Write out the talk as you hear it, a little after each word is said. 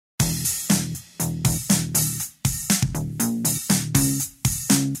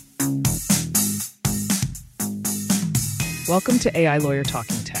Welcome to AI Lawyer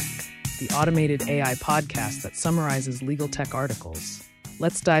Talking Tech, the automated AI podcast that summarizes legal tech articles.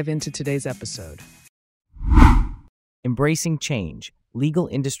 Let's dive into today's episode. Embracing Change, Legal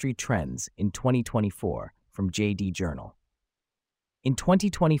Industry Trends in 2024 from JD Journal. In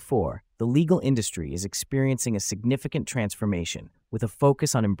 2024, the legal industry is experiencing a significant transformation with a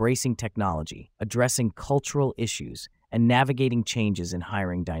focus on embracing technology, addressing cultural issues, and navigating changes in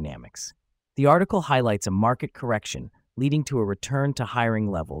hiring dynamics. The article highlights a market correction leading to a return to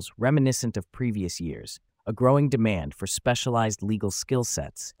hiring levels reminiscent of previous years, a growing demand for specialized legal skill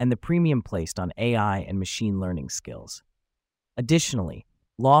sets, and the premium placed on AI and machine learning skills. Additionally,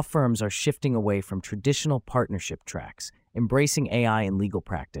 law firms are shifting away from traditional partnership tracks, embracing AI in legal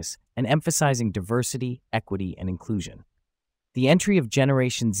practice, and emphasizing diversity, equity, and inclusion. The entry of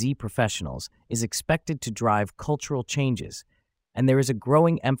Generation Z professionals is expected to drive cultural changes, and there is a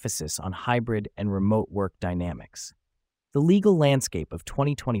growing emphasis on hybrid and remote work dynamics. The legal landscape of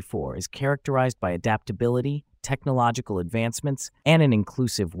 2024 is characterized by adaptability, technological advancements, and an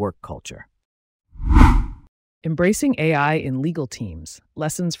inclusive work culture. Embracing AI in legal teams,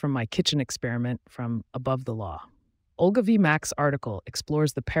 lessons from my kitchen experiment from Above the Law. Olga V. Mack's article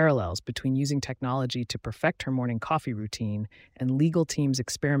explores the parallels between using technology to perfect her morning coffee routine and legal teams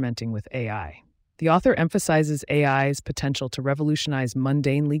experimenting with AI. The author emphasizes AI's potential to revolutionize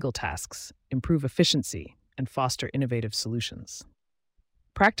mundane legal tasks, improve efficiency, and foster innovative solutions.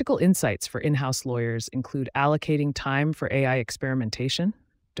 Practical insights for in-house lawyers include allocating time for AI experimentation,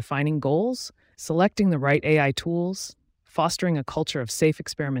 defining goals, selecting the right AI tools, fostering a culture of safe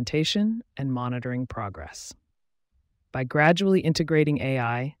experimentation, and monitoring progress. By gradually integrating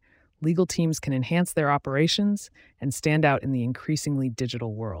AI, legal teams can enhance their operations and stand out in the increasingly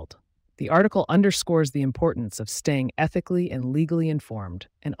digital world. The article underscores the importance of staying ethically and legally informed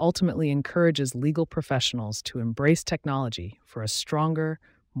and ultimately encourages legal professionals to embrace technology for a stronger,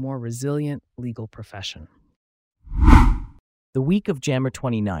 more resilient legal profession. The week of January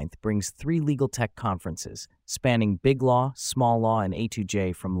 29th brings 3 legal tech conferences spanning Big Law, Small Law, and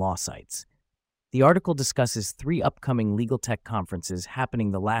A2J from law sites. The article discusses 3 upcoming legal tech conferences happening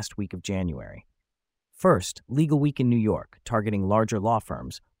the last week of January. First, Legal Week in New York, targeting larger law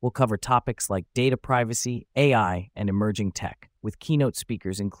firms, will cover topics like data privacy, AI, and emerging tech, with keynote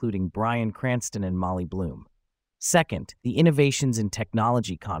speakers including Bryan Cranston and Molly Bloom. Second, the Innovations in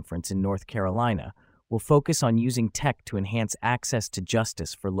Technology Conference in North Carolina will focus on using tech to enhance access to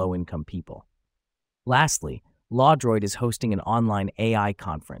justice for low-income people. Lastly, LawDroid is hosting an online AI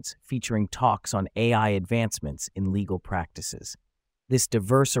conference featuring talks on AI advancements in legal practices. This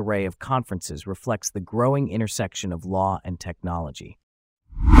diverse array of conferences reflects the growing intersection of law and technology.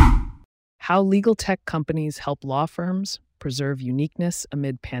 How legal tech companies help law firms preserve uniqueness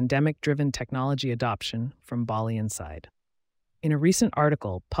amid pandemic-driven technology adoption from Bali Inside. In a recent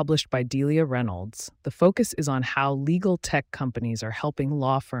article published by Delia Reynolds, the focus is on how legal tech companies are helping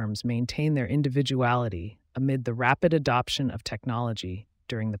law firms maintain their individuality amid the rapid adoption of technology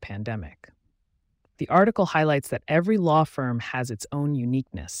during the pandemic. The article highlights that every law firm has its own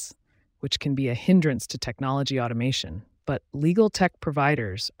uniqueness, which can be a hindrance to technology automation, but legal tech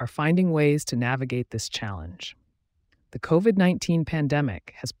providers are finding ways to navigate this challenge. The COVID-19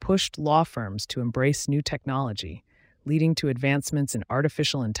 pandemic has pushed law firms to embrace new technology, leading to advancements in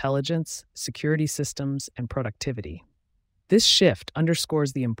artificial intelligence, security systems, and productivity. This shift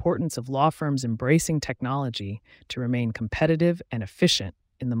underscores the importance of law firms embracing technology to remain competitive and efficient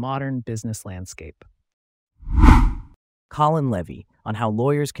in the modern business landscape. Colin Levy on how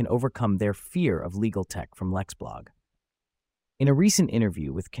lawyers can overcome their fear of legal tech from LexBlog. In a recent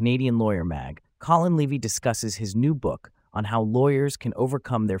interview with Canadian Lawyer Mag, Colin Levy discusses his new book on how lawyers can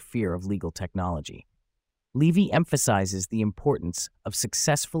overcome their fear of legal technology. Levy emphasizes the importance of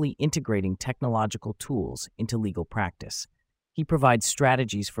successfully integrating technological tools into legal practice. He provides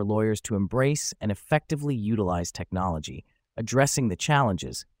strategies for lawyers to embrace and effectively utilize technology, addressing the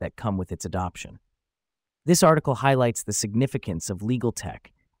challenges that come with its adoption. This article highlights the significance of legal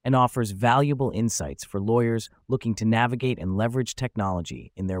tech and offers valuable insights for lawyers looking to navigate and leverage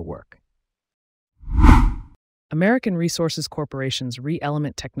technology in their work. American Resources Corporation's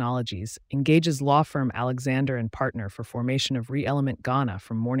ReElement Technologies engages law firm Alexander & Partner for formation of ReElement Ghana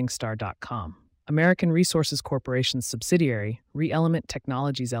from Morningstar.com. American Resources Corporation's subsidiary, ReElement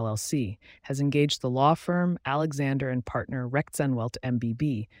Technologies LLC, has engaged the law firm Alexander & Partner Rechtsanwalt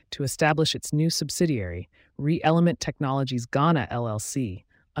MBB to establish its new subsidiary, ReElement Technologies Ghana LLC,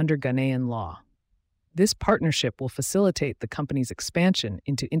 under Ghanaian law. This partnership will facilitate the company's expansion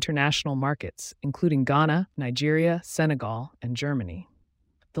into international markets, including Ghana, Nigeria, Senegal, and Germany.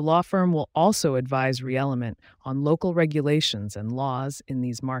 The law firm will also advise ReElement on local regulations and laws in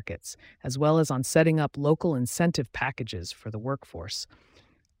these markets, as well as on setting up local incentive packages for the workforce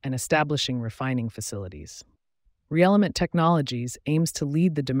and establishing refining facilities. ReElement Technologies aims to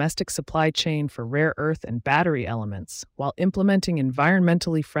lead the domestic supply chain for rare earth and battery elements while implementing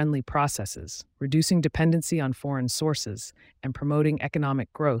environmentally friendly processes, reducing dependency on foreign sources, and promoting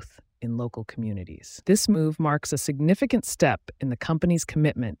economic growth in local communities. This move marks a significant step in the company's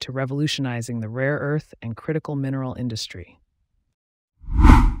commitment to revolutionizing the rare earth and critical mineral industry.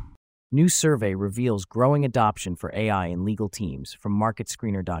 New survey reveals growing adoption for AI in legal teams from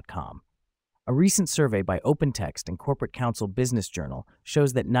MarketScreener.com. A recent survey by OpenText and Corporate Counsel Business Journal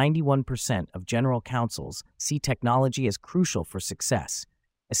shows that 91% of general counsels see technology as crucial for success,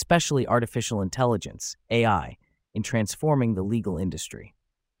 especially artificial intelligence, AI, in transforming the legal industry.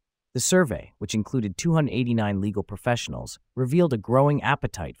 The survey, which included 289 legal professionals, revealed a growing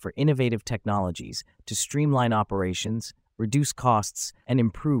appetite for innovative technologies to streamline operations, reduce costs, and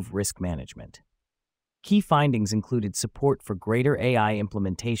improve risk management. Key findings included support for greater AI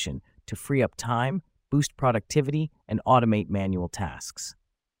implementation to free up time, boost productivity, and automate manual tasks.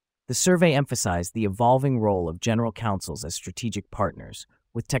 The survey emphasized the evolving role of general counsels as strategic partners,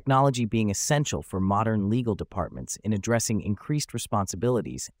 with technology being essential for modern legal departments in addressing increased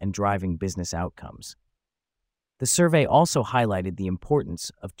responsibilities and driving business outcomes. The survey also highlighted the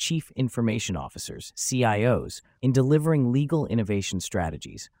importance of Chief Information Officers, CIOs, in delivering legal innovation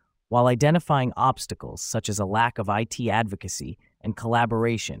strategies, while identifying obstacles such as a lack of IT advocacy and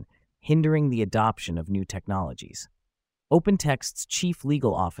collaboration hindering the adoption of new technologies. OpenText's Chief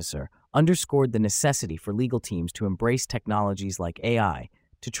Legal Officer underscored the necessity for legal teams to embrace technologies like AI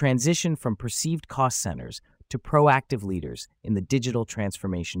to transition from perceived cost centers to proactive leaders in the digital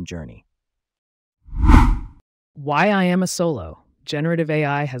transformation journey. Why I Am a Solo. Generative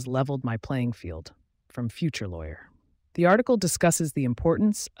AI has leveled my playing field. From Future Lawyer. The article discusses the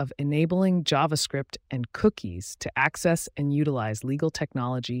importance of enabling JavaScript and cookies to access and utilize legal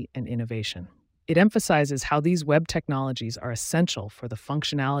technology and innovation. It emphasizes how these web technologies are essential for the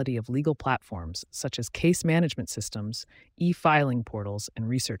functionality of legal platforms such as case management systems, e-filing portals, and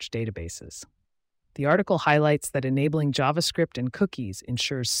research databases. The article highlights that enabling JavaScript and cookies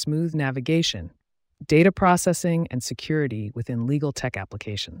ensures smooth navigation, data processing, and security within legal tech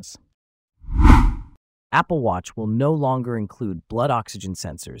applications. Apple Watch will no longer include blood oxygen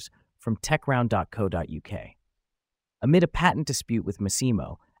sensors from techround.co.uk. Amid a patent dispute with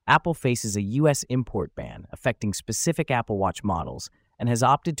Massimo, Apple faces a U.S. import ban affecting specific Apple Watch models and has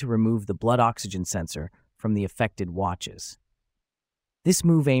opted to remove the blood oxygen sensor from the affected watches. This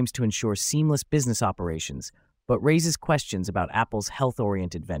move aims to ensure seamless business operations, but raises questions about Apple's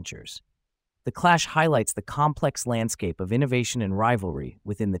health-oriented ventures. The clash highlights the complex landscape of innovation and rivalry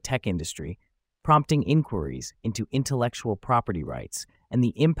within the tech industry, prompting inquiries into intellectual property rights and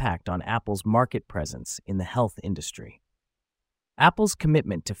the impact on Apple's market presence in the health industry. Apple's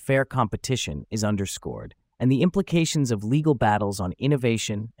commitment to fair competition is underscored, and the implications of legal battles on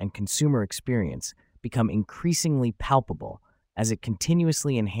innovation and consumer experience become increasingly palpable as it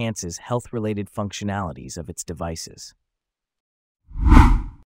continuously enhances health-related functionalities of its devices.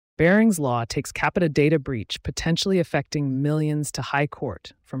 Barings Law takes Capita data breach potentially affecting millions to High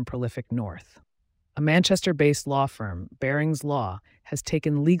Court from Prolific North. A Manchester-based law firm, Barings Law, has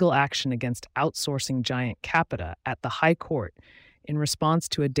taken legal action against outsourcing giant Capita at the High Court in response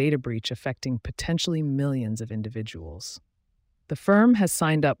to a data breach affecting potentially millions of individuals. The firm has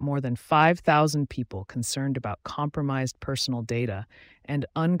signed up more than 5,000 people concerned about compromised personal data and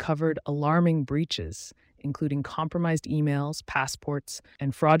uncovered alarming breaches, including compromised emails, passports,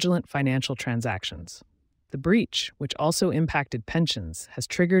 and fraudulent financial transactions. The breach, which also impacted pensions, has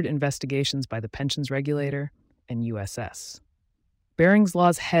triggered investigations by the pensions regulator and USS. Barings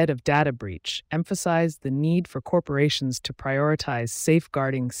Law's head of data breach emphasized the need for corporations to prioritize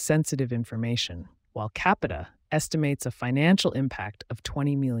safeguarding sensitive information, while Capita estimates a financial impact of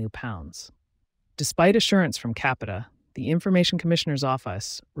 £20 million. Despite assurance from Capita, the Information Commissioner's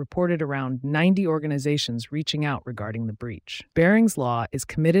Office reported around 90 organizations reaching out regarding the breach. Barings Law is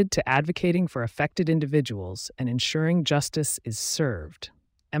committed to advocating for affected individuals and ensuring justice is served,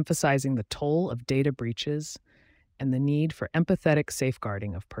 emphasizing the toll of data breaches and the need for empathetic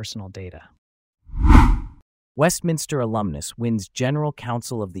safeguarding of personal data. Westminster alumnus wins General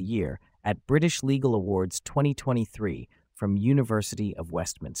Counsel of the Year at British Legal Awards 2023 from University of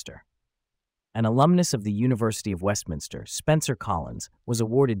Westminster. An alumnus of the University of Westminster, Spencer Collins, was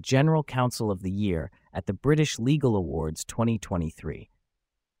awarded General Counsel of the Year at the British Legal Awards 2023.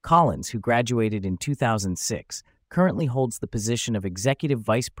 Collins, who graduated in 2006, currently holds the position of Executive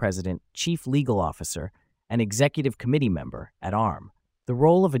Vice President, Chief Legal Officer, and Executive Committee member at ARM. The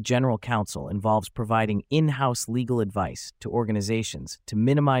role of a general counsel involves providing in-house legal advice to organizations to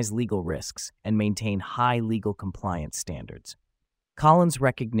minimize legal risks and maintain high legal compliance standards. Collins'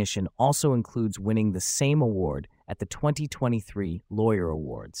 recognition also includes winning the same award at the 2023 Lawyer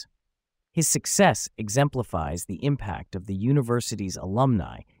Awards. His success exemplifies the impact of the university's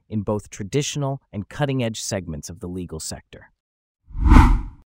alumni in both traditional and cutting-edge segments of the legal sector.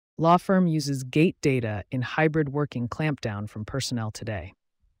 Law firm uses gate data in hybrid working clampdown from Personnel Today.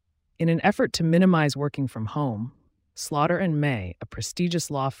 In an effort to minimize working from home, Slaughter & May, a prestigious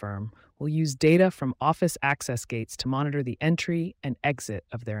law firm, will use data from office access gates to monitor the entry and exit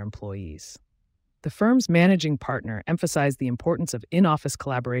of their employees. The firm's managing partner emphasized the importance of in-office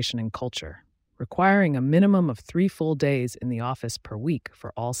collaboration and culture, requiring a minimum of 3 full days in the office per week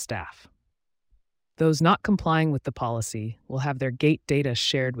for all staff. Those not complying with the policy will have their gate data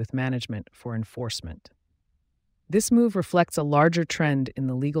shared with management for enforcement. This move reflects a larger trend in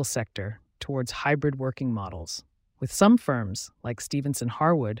the legal sector towards hybrid working models, with some firms, like Stevenson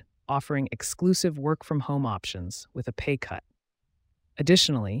Harwood, offering exclusive work-from-home options with a pay cut.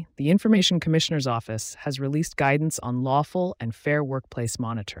 Additionally, the Information Commissioner's Office has released guidance on lawful and fair workplace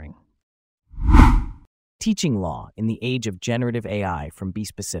monitoring. Teaching Law in the Age of Generative AI from Be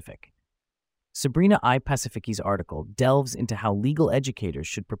Specific. Sabrina I. Pacificki's article delves into how legal educators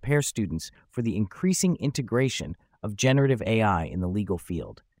should prepare students for the increasing integration of generative AI in the legal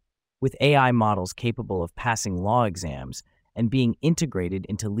field. With AI models capable of passing law exams and being integrated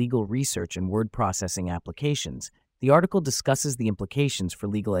into legal research and word processing applications, the article discusses the implications for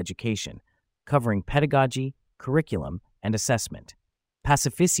legal education, covering pedagogy, curriculum, and assessment.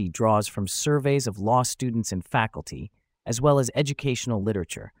 Pacificki draws from surveys of law students and faculty, as well as educational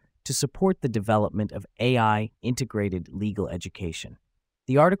literature, to support the development of AI-integrated legal education.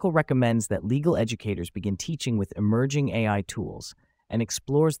 The article recommends that legal educators begin teaching with emerging AI tools and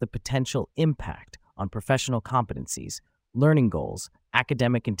explores the potential impact on professional competencies, learning goals,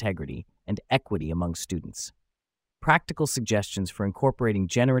 academic integrity, and equity among students. Practical suggestions for incorporating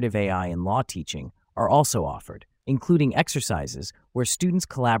generative AI in law teaching are also offered, including exercises where students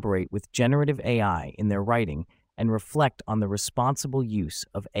collaborate with generative AI in their writing and reflect on the responsible use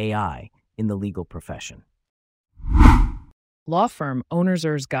of AI in the legal profession. Law Firm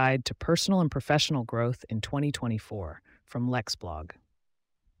Owner's Guide to Personal and Professional Growth in 2024 from LexBlog.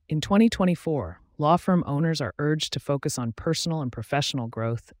 In 2024, law firm owners are urged to focus on personal and professional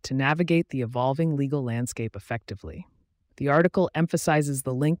growth to navigate the evolving legal landscape effectively. The article emphasizes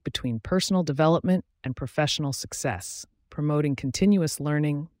the link between personal development and professional success, promoting continuous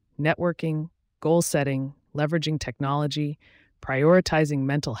learning, networking, goal setting, leveraging technology, prioritizing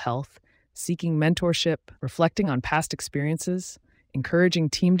mental health, seeking mentorship, reflecting on past experiences, encouraging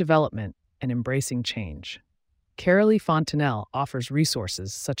team development, and embracing change. Carolee Fontenelle offers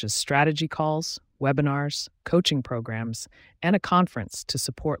resources such as strategy calls, webinars, coaching programs, and a conference to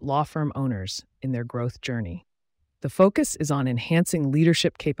support law firm owners in their growth journey. The focus is on enhancing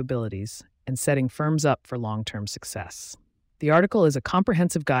leadership capabilities and setting firms up for long-term success. The article is a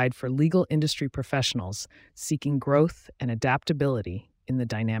comprehensive guide for legal industry professionals seeking growth and adaptability in the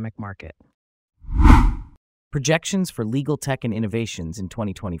dynamic market. Projections for Legal Tech and Innovations in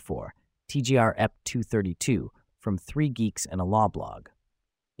 2024, TGR EP 232, from 3 Geeks and a Law Blog.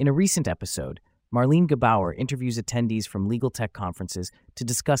 In a recent episode, Marlene Gebauer interviews attendees from legal tech conferences to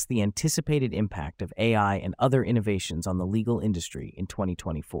discuss the anticipated impact of AI and other innovations on the legal industry in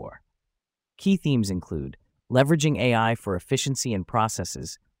 2024. Key themes include leveraging AI for efficiency in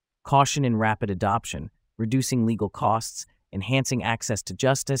processes, caution in rapid adoption, reducing legal costs, enhancing access to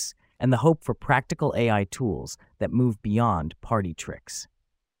justice, and the hope for practical AI tools that move beyond party tricks.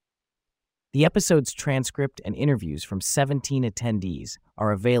 The episode's transcript and interviews from 17 attendees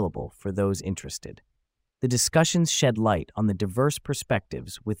are available for those interested. The discussions shed light on the diverse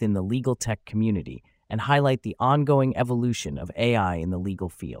perspectives within the legal tech community and highlight the ongoing evolution of AI in the legal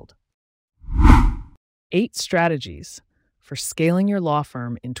field. 8 strategies for scaling your law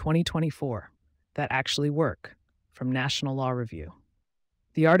firm in 2024 that actually work, from National Law Review.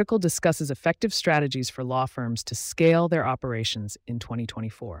 The article discusses effective strategies for law firms to scale their operations in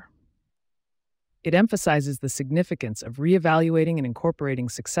 2024. It emphasizes the significance of reevaluating and incorporating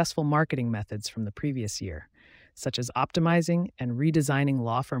successful marketing methods from the previous year, such as optimizing and redesigning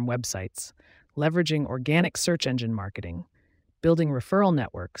law firm websites, leveraging organic search engine marketing, building referral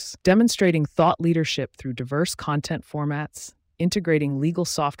networks, demonstrating thought leadership through diverse content formats, integrating legal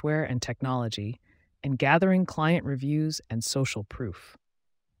software and technology, and gathering client reviews and social proof.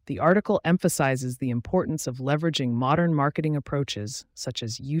 The article emphasizes the importance of leveraging modern marketing approaches such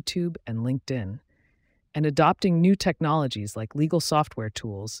as YouTube and LinkedIn, and adopting new technologies like legal software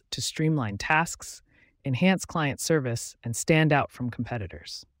tools to streamline tasks, enhance client service, and stand out from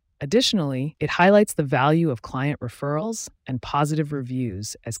competitors. Additionally, it highlights the value of client referrals and positive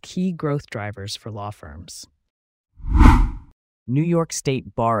reviews as key growth drivers for law firms. New York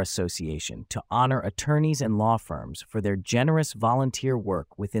State Bar Association to honor attorneys and law firms for their generous volunteer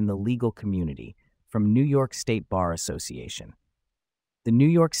work within the legal community, from New York State Bar Association. The New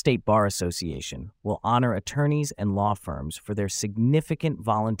York State Bar Association will honor attorneys and law firms for their significant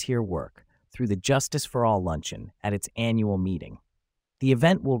volunteer work through the Justice for All Luncheon at its annual meeting. The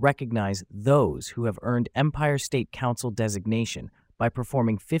event will recognize those who have earned Empire State Council designation by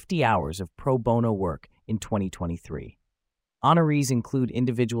performing 50 hours of pro bono work in 2023. Honorees include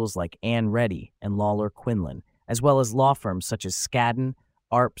individuals like Ann Reddy and Lawler Quinlan, as well as law firms such as Skadden,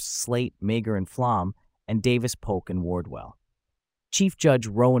 Arps, Slate, Mager and Flom, and Davis Polk and Wardwell. Chief Judge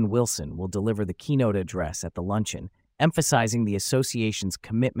Rowan Wilson will deliver the keynote address at the luncheon, emphasizing the association's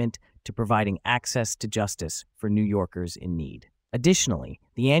commitment to providing access to justice for New Yorkers in need. Additionally,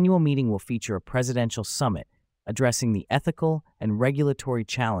 the annual meeting will feature a presidential summit addressing the ethical and regulatory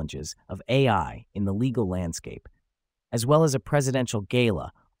challenges of AI in the legal landscape, as well as a presidential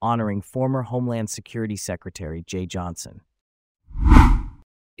gala honoring former Homeland Security Secretary Jeh Johnson.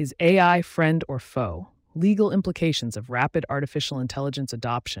 Is AI friend or foe? Legal implications of rapid artificial intelligence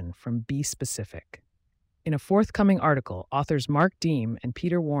adoption from Be Specific. In a forthcoming article, authors Mark Deem and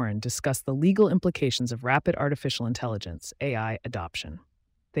Peter Warren discuss the legal implications of rapid artificial intelligence, AI, adoption.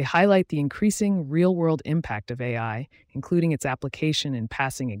 They highlight the increasing real-world impact of AI, including its application in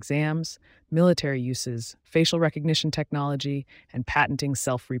passing exams, military uses, facial recognition technology, and patenting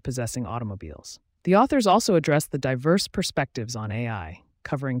self-repossessing automobiles. The authors also address the diverse perspectives on AI,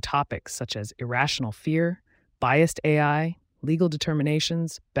 covering topics such as irrational fear, biased AI, legal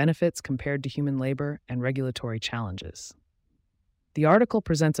determinations, benefits compared to human labor, and regulatory challenges. The article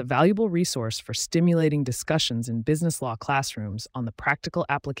presents a valuable resource for stimulating discussions in business law classrooms on the practical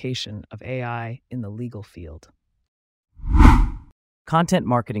application of AI in the legal field. Content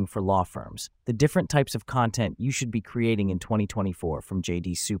marketing for law firms: the different types of content you should be creating in 2024, from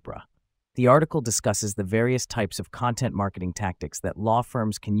JD Supra. The article discusses the various types of content marketing tactics that law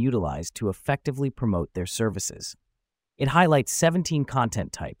firms can utilize to effectively promote their services. It highlights 17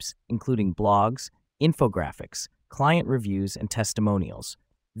 content types, including blogs, infographics, client reviews and testimonials,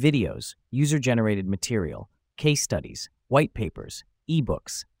 videos, user-generated material, case studies, white papers,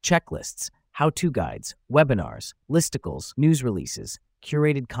 ebooks, checklists, how-to guides, webinars, listicles, news releases,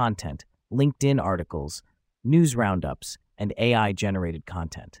 curated content, LinkedIn articles, news roundups, and AI-generated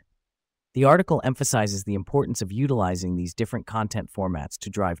content. The article emphasizes the importance of utilizing these different content formats to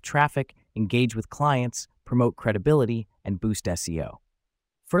drive traffic, engage with clients, promote credibility, and boost SEO.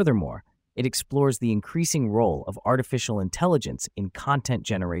 Furthermore, it explores the increasing role of artificial intelligence in content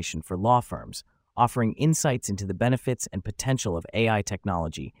generation for law firms, offering insights into the benefits and potential of AI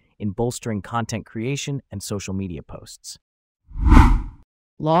technology in bolstering content creation and social media posts.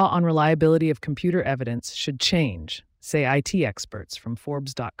 Law on reliability of computer evidence should change, say IT experts, from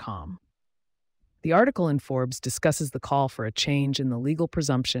Forbes.com. The article in Forbes discusses the call for a change in the legal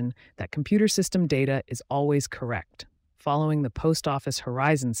presumption that computer system data is always correct, following the Post Office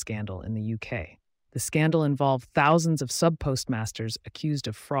Horizon scandal in the UK. The scandal involved thousands of sub-postmasters accused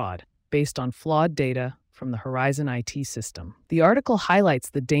of fraud based on flawed data from the Horizon IT system. The article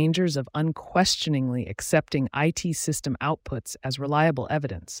highlights the dangers of unquestioningly accepting IT system outputs as reliable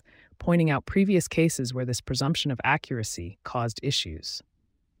evidence, pointing out previous cases where this presumption of accuracy caused issues.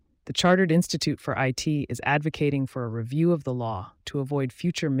 The Chartered Institute for IT is advocating for a review of the law to avoid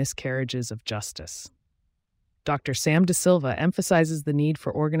future miscarriages of justice. Dr. Sam De Silva emphasizes the need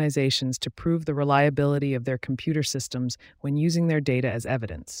for organizations to prove the reliability of their computer systems when using their data as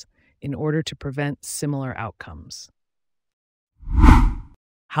evidence, in order to prevent similar outcomes.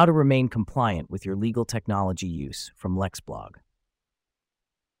 How to remain compliant with your legal technology use, from LexBlog.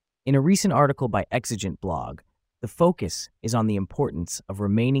 In a recent article by Exigent Blog, the focus is on the importance of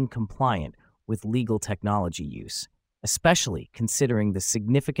remaining compliant with legal technology use, especially considering the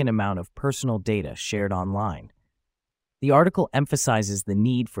significant amount of personal data shared online. The article emphasizes the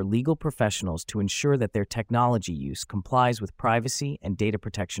need for legal professionals to ensure that their technology use complies with privacy and data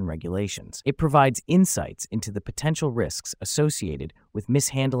protection regulations. It provides insights into the potential risks associated with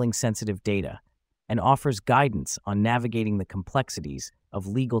mishandling sensitive data and offers guidance on navigating the complexities of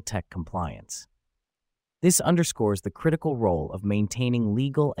legal tech compliance. This underscores the critical role of maintaining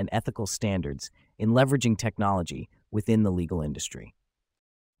legal and ethical standards in leveraging technology within the legal industry.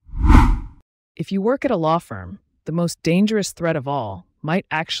 If you work at a law firm, the most dangerous threat of all might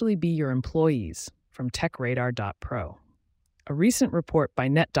actually be your employees, from TechRadar.pro. A recent report by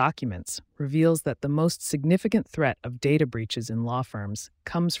NetDocuments reveals that the most significant threat of data breaches in law firms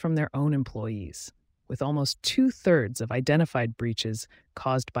comes from their own employees, with almost 2/3 of identified breaches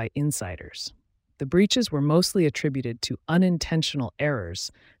caused by insiders. The breaches were mostly attributed to unintentional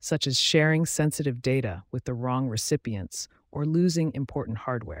errors, such as sharing sensitive data with the wrong recipients or losing important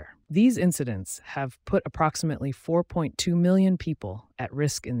hardware. These incidents have put approximately 4.2 million people at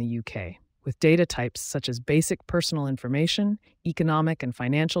risk in the UK, with data types such as basic personal information, economic and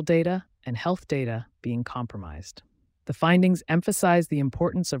financial data, and health data being compromised. The findings emphasize the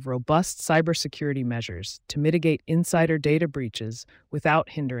importance of robust cybersecurity measures to mitigate insider data breaches without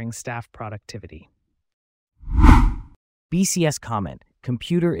hindering staff productivity. BCS comment,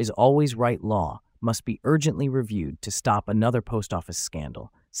 "Computer is always right" law must be urgently reviewed to stop another post office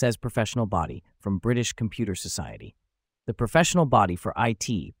scandal, says professional body from British Computer Society. The professional body for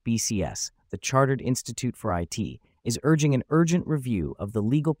IT, BCS, the Chartered Institute for IT, is urging an urgent review of the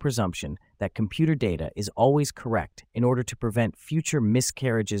legal presumption that computer data is always correct in order to prevent future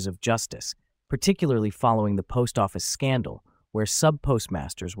miscarriages of justice, particularly following the post office scandal, where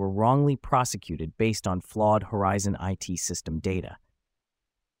sub-postmasters were wrongly prosecuted based on flawed Horizon IT system data.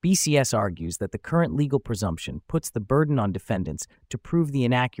 BCS argues that the current legal presumption puts the burden on defendants to prove the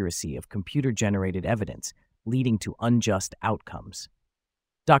inaccuracy of computer-generated evidence, leading to unjust outcomes.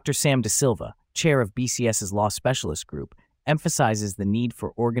 Dr. Sam De Silva, chair of BCS's Law Specialist Group, emphasizes the need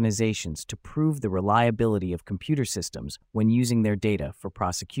for organizations to prove the reliability of computer systems when using their data for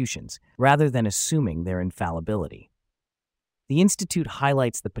prosecutions, rather than assuming their infallibility. The Institute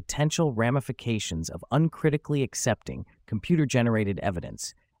highlights the potential ramifications of uncritically accepting computer-generated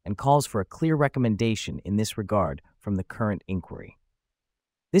evidence and calls for a clear recommendation in this regard from the current inquiry.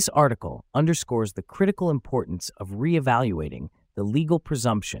 This article underscores the critical importance of reevaluating the legal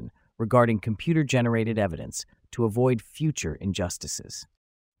presumption regarding computer-generated evidence to avoid future injustices.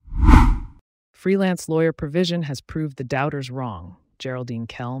 Freelance lawyer provision has proved the doubters wrong, Geraldine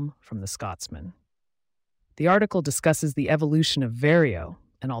Kelm from The Scotsman. The article discusses the evolution of Verio,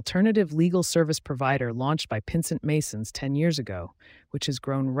 an alternative legal service provider launched by Pinsent Masons 10 years ago, which has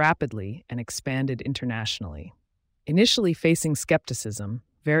grown rapidly and expanded internationally. Initially facing skepticism,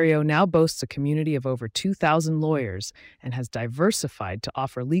 Verio now boasts a community of over 2,000 lawyers and has diversified to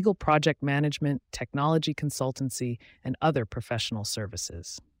offer legal project management, technology consultancy, and other professional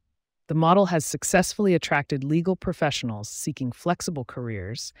services. The model has successfully attracted legal professionals seeking flexible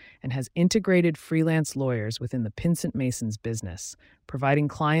careers and has integrated freelance lawyers within the Pinsent Masons business, providing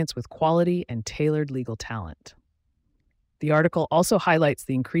clients with quality and tailored legal talent. The article also highlights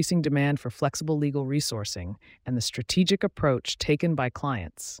the increasing demand for flexible legal resourcing and the strategic approach taken by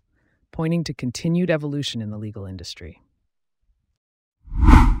clients, pointing to continued evolution in the legal industry.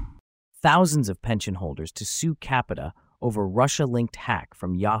 Thousands of pension holders to sue Capita over Russia-linked hack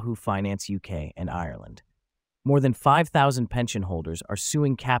from Yahoo Finance UK and Ireland. More than 5,000 pension holders are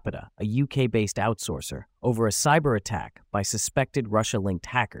suing Capita, a UK-based outsourcer, over a cyber attack by suspected Russia-linked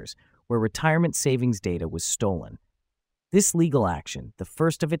hackers where retirement savings data was stolen. This legal action, the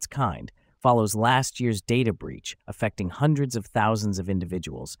first of its kind, follows last year's data breach affecting hundreds of thousands of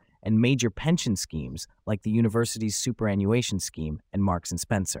individuals and major pension schemes like the university's superannuation scheme and Marks &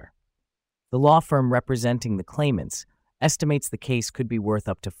 Spencer. The law firm representing the claimants estimates the case could be worth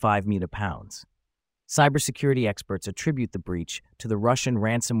up to £5 million. Cybersecurity experts attribute the breach to the Russian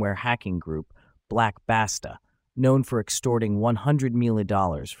ransomware hacking group Black Basta, known for extorting $100 million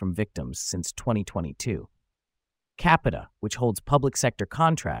from victims since 2022. Capita, which holds public sector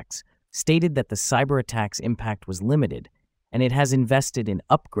contracts, stated that the cyber attack's impact was limited, and it has invested in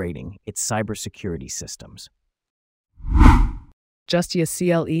upgrading its cybersecurity systems. Justia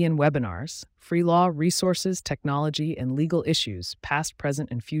CLE and webinars, free law, resources, technology, and legal issues, past, present,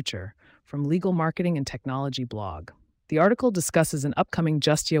 and future, from Legal Marketing and Technology blog. The article discusses an upcoming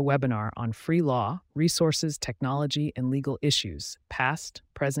Justia webinar on free law, resources, technology, and legal issues, past,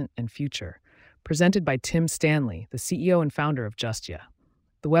 present, and future, presented by Tim Stanley, the CEO and founder of Justia.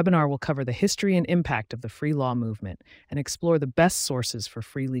 The webinar will cover the history and impact of the free law movement and explore the best sources for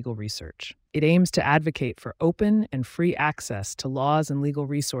free legal research. It aims to advocate for open and free access to laws and legal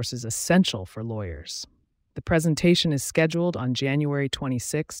resources essential for lawyers. The presentation is scheduled on January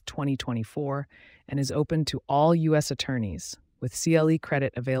 26, 2024, and is open to all U.S. attorneys, with CLE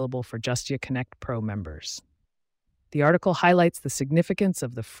credit available for Justia Connect Pro members. The article highlights the significance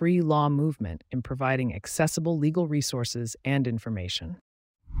of the free law movement in providing accessible legal resources and information.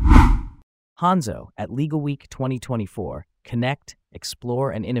 Hanzo at Legal Week 2024 Connect,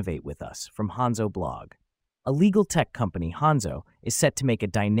 explore, and innovate with us from Hanzo Blog. A legal tech company, Hanzo, is set to make a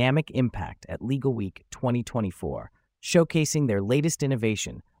dynamic impact at Legal Week 2024, showcasing their latest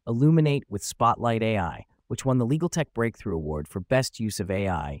innovation, Illuminate with Spotlight AI, which won the Legal Tech Breakthrough Award for Best Use of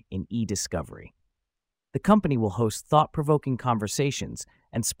AI in e-discovery. The company will host thought-provoking conversations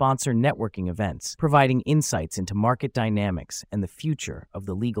and sponsor networking events, providing insights into market dynamics and the future of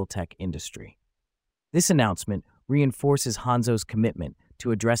the legal tech industry. This announcement reinforces Hanzo's commitment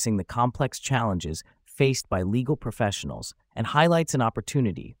to addressing the complex challenges faced by legal professionals and highlights an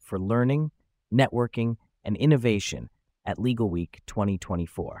opportunity for learning, networking, and innovation at Legal Week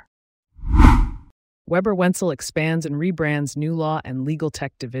 2024. Weber Wenzel expands and rebrands New Law and Legal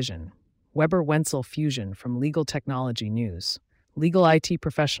Tech Division. Weber Wenzel Fusion from Legal Technology News. Legal IT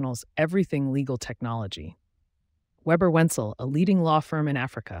professionals, everything legal technology. Weber Wenzel, a leading law firm in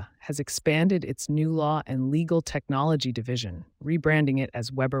Africa, has expanded its New Law and Legal Technology Division, rebranding it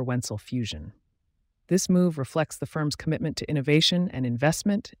as Weber Wenzel Fusion. This move reflects the firm's commitment to innovation and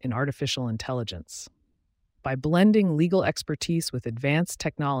investment in artificial intelligence. By blending legal expertise with advanced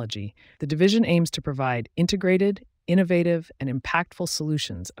technology, the division aims to provide integrated, innovative, and impactful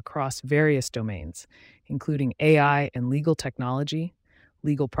solutions across various domains, including AI and legal technology,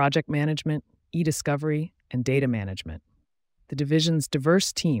 legal project management, e-discovery, and data management. The division's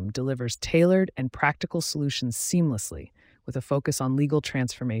diverse team delivers tailored and practical solutions seamlessly, with a focus on legal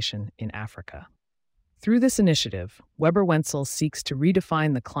transformation in Africa. Through this initiative, Weber Wenzel seeks to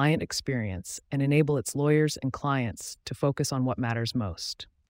redefine the client experience and enable its lawyers and clients to focus on what matters most.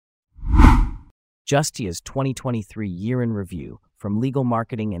 Justia's 2023 Year in Review from Legal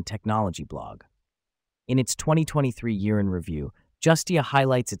Marketing and Technology blog. In its 2023 Year in Review, Justia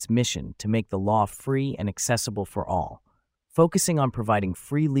highlights its mission to make the law free and accessible for all, focusing on providing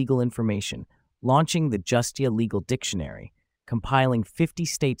free legal information, launching the Justia Legal Dictionary, compiling 50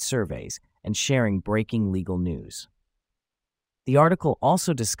 state surveys, and sharing breaking legal news. The article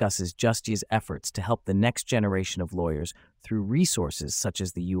also discusses Justia's efforts to help the next generation of lawyers through resources such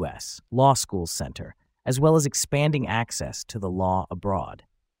as the U.S. Law Schools Center, as well as expanding access to the law abroad.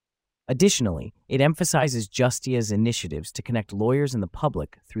 Additionally, it emphasizes Justia's initiatives to connect lawyers and the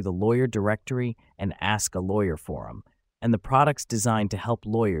public through the Lawyer Directory and Ask a Lawyer forum, and the products designed to help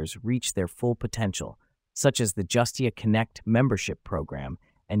lawyers reach their full potential, such as the Justia Connect membership program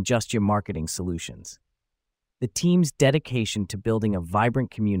and Justia Marketing Solutions. The team's dedication to building a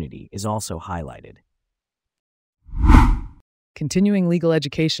vibrant community is also highlighted. Continuing Legal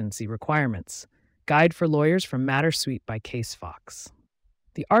Education, see Requirements. Guide for Lawyers from MatterSuite by CaseFox.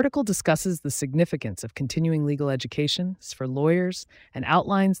 The article discusses the significance of continuing legal education for lawyers and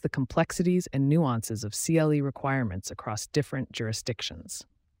outlines the complexities and nuances of CLE requirements across different jurisdictions.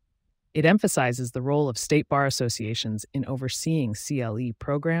 It emphasizes the role of state bar associations in overseeing CLE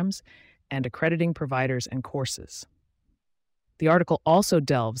programs and accrediting providers and courses. The article also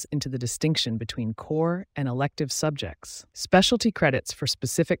delves into the distinction between core and elective subjects, specialty credits for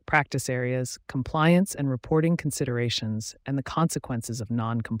specific practice areas, compliance and reporting considerations, and the consequences of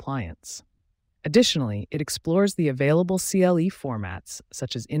non-compliance. Additionally, it explores the available CLE formats,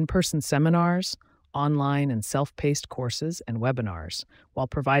 such as in-person seminars, online and self-paced courses and webinars, while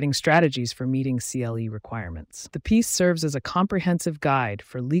providing strategies for meeting CLE requirements. The piece serves as a comprehensive guide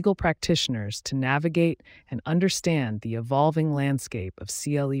for legal practitioners to navigate and understand the evolving landscape of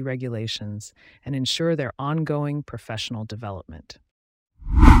CLE regulations and ensure their ongoing professional development.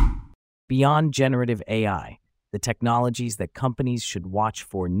 Beyond generative AI, the technologies that companies should watch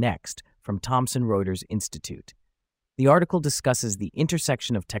for next from Thomson Reuters Institute. The article discusses the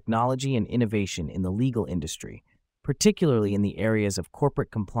intersection of technology and innovation in the legal industry, particularly in the areas of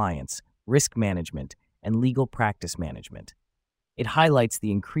corporate compliance, risk management, and legal practice management. It highlights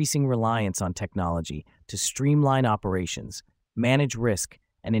the increasing reliance on technology to streamline operations, manage risk,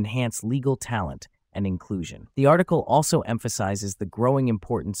 and enhance legal talent and inclusion. The article also emphasizes the growing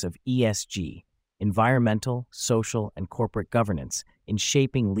importance of ESG, environmental, social, and corporate governance, in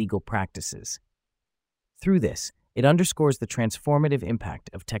shaping legal practices. Through this, it underscores the transformative impact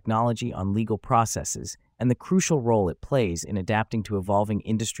of technology on legal processes and the crucial role it plays in adapting to evolving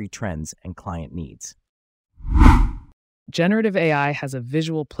industry trends and client needs. Generative AI has a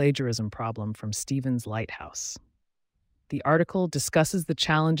visual plagiarism problem from Stevens Lighthouse. The article discusses the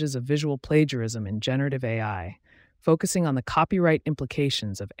challenges of visual plagiarism in generative AI, focusing on the copyright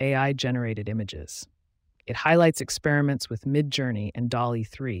implications of AI-generated images. It highlights experiments with Midjourney and DALL-E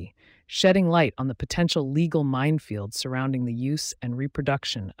 3, shedding light on the potential legal minefield surrounding the use and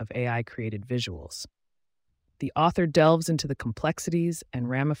reproduction of AI-created visuals. The author delves into the complexities and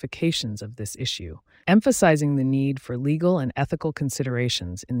ramifications of this issue, emphasizing the need for legal and ethical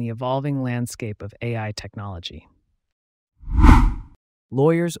considerations in the evolving landscape of AI technology.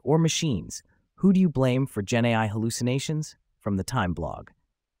 Lawyers or machines? Who do you blame for GenAI hallucinations? From the Time blog.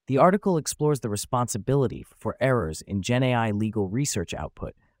 The article explores the responsibility for errors in GenAI legal research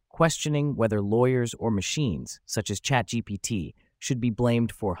output, questioning whether lawyers or machines, such as ChatGPT, should be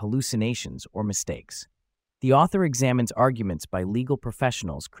blamed for hallucinations or mistakes. The author examines arguments by legal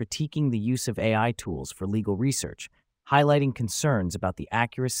professionals critiquing the use of AI tools for legal research, highlighting concerns about the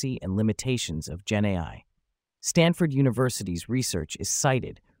accuracy and limitations of GenAI. Stanford University's research is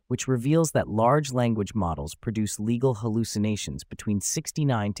cited, which reveals that large language models produce legal hallucinations between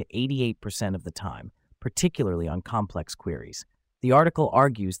 69 to 88% of the time, particularly on complex queries. The article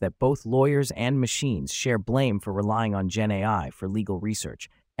argues that both lawyers and machines share blame for relying on GenAI for legal research,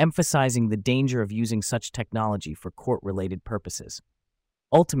 emphasizing the danger of using such technology for court-related purposes.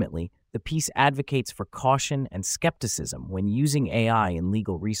 Ultimately, the piece advocates for caution and skepticism when using AI in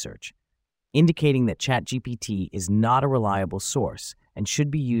legal research, indicating that ChatGPT is not a reliable source and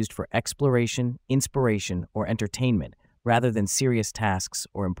should be used for exploration, inspiration, or entertainment rather than serious tasks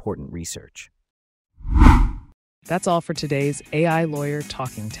or important research. That's all for today's AI Lawyer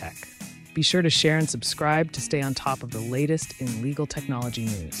Talking Tech. Be sure to share and subscribe to stay on top of the latest in legal technology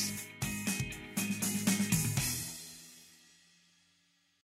news.